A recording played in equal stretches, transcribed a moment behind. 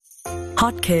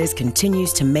Hot Cares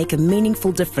continues to make a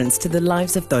meaningful difference to the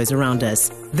lives of those around us.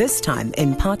 This time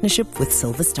in partnership with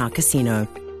Silverstar Casino.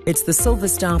 It's the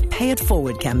Silverstar Pay It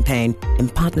Forward campaign in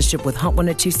partnership with Hot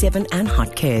 102.7 and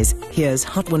Hot Cares. Here's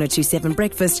Hot 102.7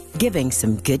 Breakfast giving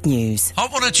some good news.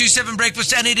 Hot 102.7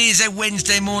 Breakfast, and it is a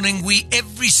Wednesday morning. We,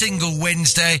 every single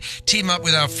Wednesday, team up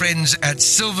with our friends at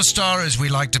Silverstar as we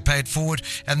like to pay it forward.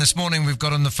 And this morning we've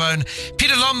got on the phone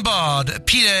Peter Lombard.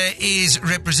 Peter is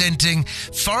representing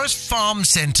Forest Farm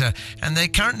Centre, and they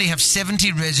currently have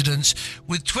 70 residents,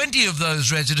 with 20 of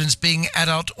those residents being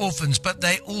adult orphans, but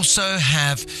they also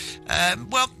have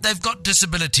they've got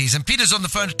disabilities. And Peter's on the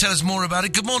phone to tell us more about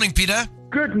it. Good morning, Peter.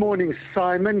 Good morning,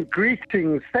 Simon.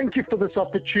 Greetings. Thank you for this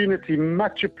opportunity.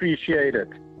 Much appreciated.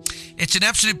 It's an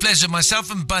absolute pleasure.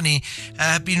 Myself and Bunny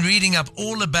have been reading up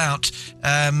all about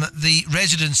the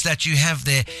residents that you have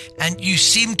there, and you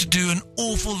seem to do an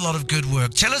awful lot of good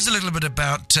work. Tell us a little bit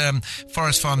about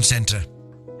Forest Farm Centre.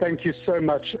 Thank you so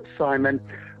much, Simon.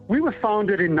 We were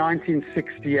founded in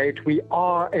 1968. We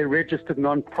are a registered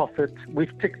non-profit.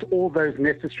 We've ticked all those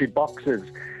necessary boxes.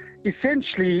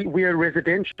 Essentially, we're a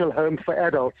residential home for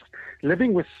adults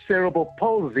living with cerebral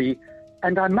palsy,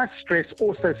 and I must stress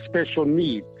also special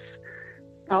needs.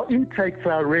 Our intake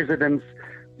for our residents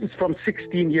is from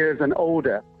 16 years and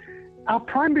older. Our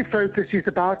primary focus is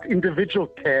about individual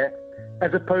care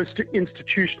as opposed to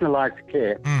institutionalized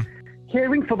care.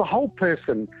 Caring for the whole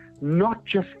person, not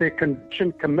just their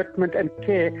condition, commitment and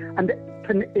care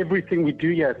underpin everything we do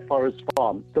here at Forest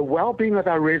Farm. The well-being of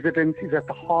our residents is at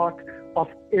the heart of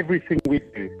everything we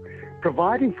do,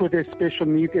 providing for their special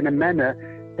needs in a manner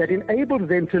that enables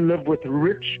them to live with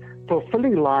rich,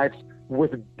 fulfilling lives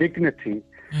with dignity.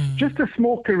 Just a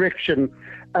small correction,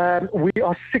 we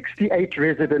are 68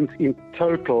 residents in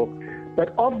total,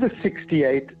 but of the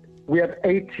 68, we have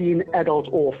 18 adult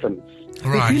orphans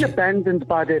who've been abandoned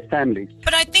by their families.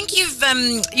 But I think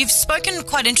you've spoken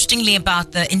quite interestingly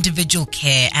about the individual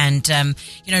care and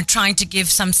trying to give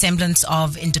some semblance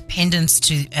of independence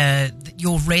to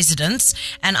your residents.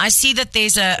 And I see that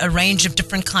there's a range of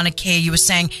different kind of care. You were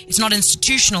saying it's not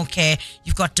institutional care.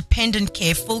 You've got dependent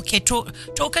care, full care.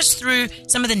 Talk us through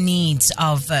some of the needs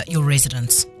of your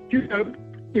residents.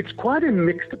 It's quite a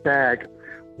mixed bag.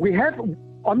 We have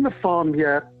on the farm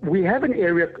here, we have an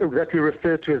area that we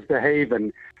refer to as the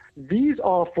Haven. These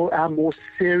are for our more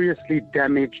seriously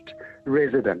damaged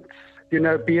residents,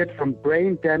 be it from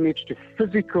brain damage to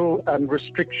physical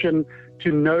restriction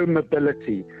to no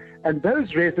mobility. And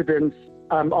those residents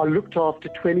are looked after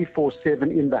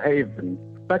 24/7 in the Haven.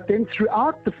 But then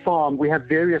throughout the farm, we have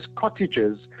various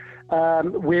cottages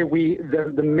where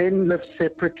the men live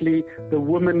separately, the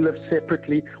women live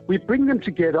separately. We bring them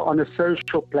together on a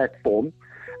social platform.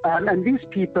 And these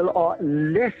people are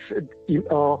lesser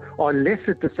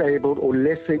disabled or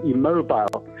lesser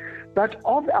immobile. But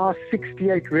of our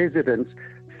 68 residents,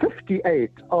 58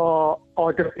 are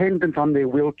dependent on their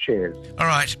wheelchairs. All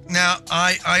right. Now,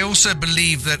 I also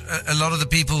believe that a lot of the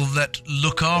people that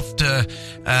look after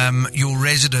your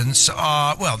residents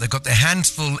are, they've got their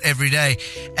hands full every day.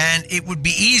 And it would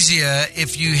be easier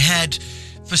if you had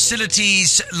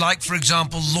facilities like, for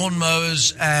example,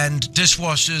 lawnmowers and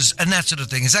dishwashers and that sort of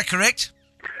thing. Is that correct?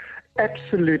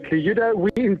 Absolutely. We're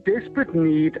in desperate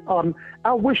need on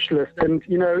our wish list, and,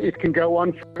 it can go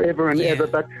on forever and ever.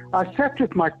 But I sat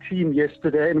with my team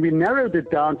yesterday and we narrowed it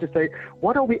down to say,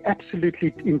 what are we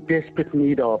absolutely in desperate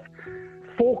need of?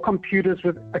 4 computers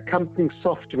with accompanying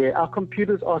software. Our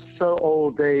computers are so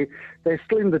old, they're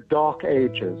still in the dark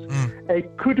ages. A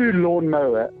kudu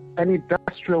lawnmower, an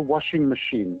industrial washing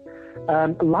machine,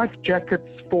 life jackets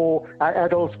for our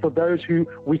adults, for those who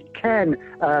we can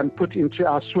put into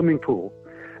our swimming pool.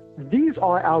 These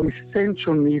are our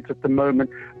essential needs at the moment,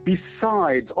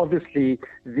 besides, obviously,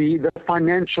 the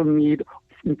financial need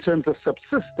in terms of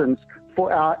subsistence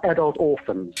for our adult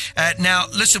orphans. Now,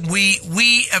 listen,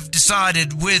 we have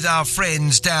decided with our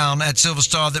friends down at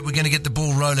Silverstar that we're going to get the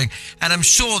ball rolling, and I'm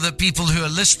sure that people who are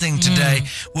listening today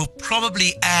will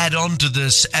probably add on to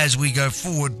this as we go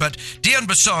forward. But Dion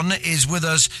Basson is with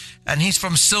us, and he's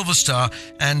from Silverstar,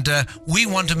 and we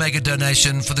want to make a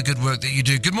donation for the good work that you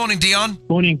do. Good morning, Dion.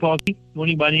 Morning, Parky.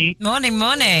 Morning, Bunny.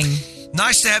 Morning.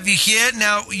 Nice to have you here.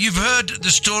 Now, you've heard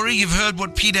the story. You've heard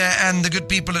what Peter and the good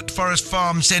people at Forest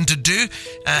Farm Centre do.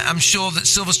 I'm sure that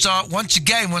Silverstar, once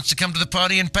again, wants to come to the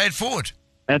party and pay it forward.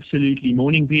 Absolutely.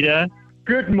 Morning, Peter.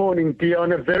 Good morning,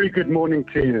 Dion. A very good morning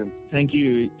to you. Thank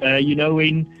you.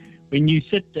 When you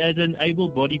sit as an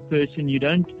able-bodied person, you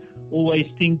don't always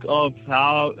think of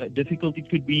how difficult it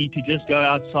could be to just go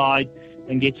outside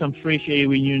and get some fresh air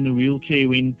when you're in a wheelchair,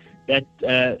 when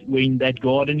that when that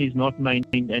garden is not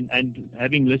maintained, and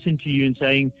having listened to you and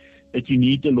saying that you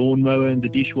need the lawnmower and the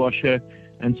dishwasher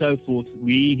and so forth,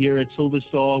 we here at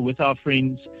Silverstar with our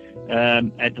friends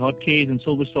at Hot Cares and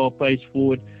Silverstar Pays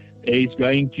Forward is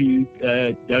going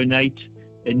to donate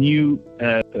a new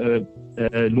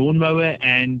lawnmower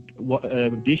and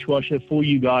dishwasher for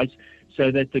you guys,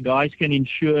 so that the guys can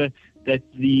ensure that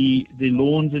the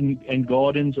lawns and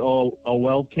gardens are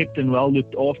well kept and well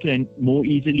looked after and more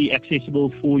easily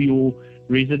accessible for your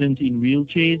residents in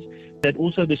wheelchairs, that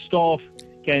also the staff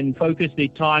can focus their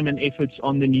time and efforts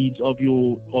on the needs of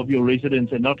your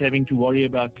residents and not having to worry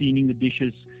about cleaning the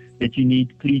dishes that you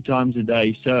need 3 times a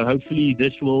day. So hopefully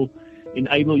this will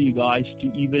enable you guys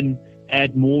to even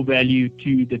add more value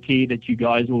to the care that you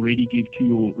guys already give to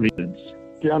your residents.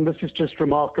 Dion, this is just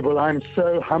remarkable. I'm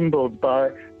so humbled by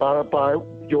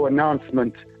your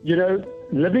announcement. You know,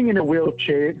 living in a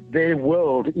wheelchair, their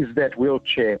world is that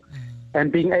wheelchair.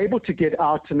 And being able to get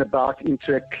out and about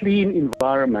into a clean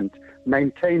environment,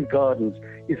 maintain gardens,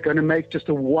 is going to make just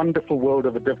a wonderful world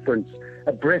of a difference,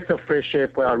 a breath of fresh air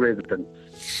for our residents.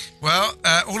 Well,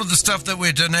 all of the stuff that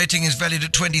we're donating is valued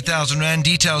at 20,000 Rand.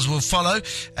 Details will follow,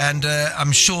 and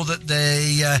I'm sure that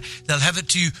they'll have it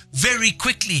to you very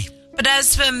quickly. But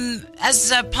as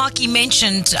Parky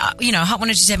mentioned, Hot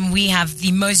 127, we have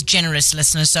the most generous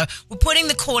listeners. So we're putting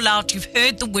the call out. You've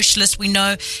heard the wish list. We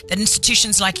know that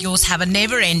institutions like yours have a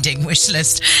never-ending wish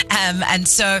list. And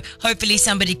so hopefully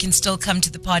somebody can still come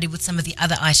to the party with some of the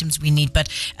other items we need. But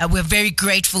we're very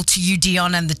grateful to you,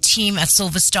 Dion, and the team at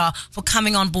Silverstar for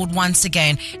coming on board once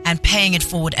again and paying it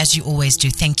forward as you always do.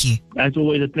 Thank you. As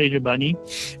always, a pleasure, Bunny.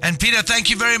 And Peter, thank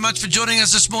you very much for joining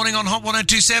us this morning on Hot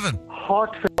 102.7.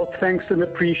 Heartfelt thanks and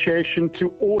appreciation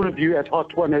to all of you at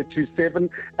Hot 102.7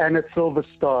 and at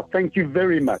Silverstar. Thank you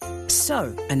very much.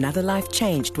 So, another life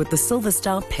changed with the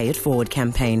Silverstar Pay It Forward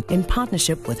campaign in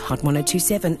partnership with Hot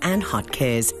 102.7 and Hot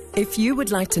Cares. If you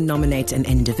would like to nominate an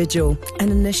individual, an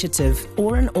initiative,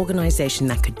 or an organization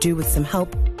that could do with some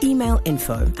help, email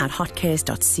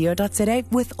info@hotcares.co.za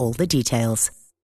with all the details.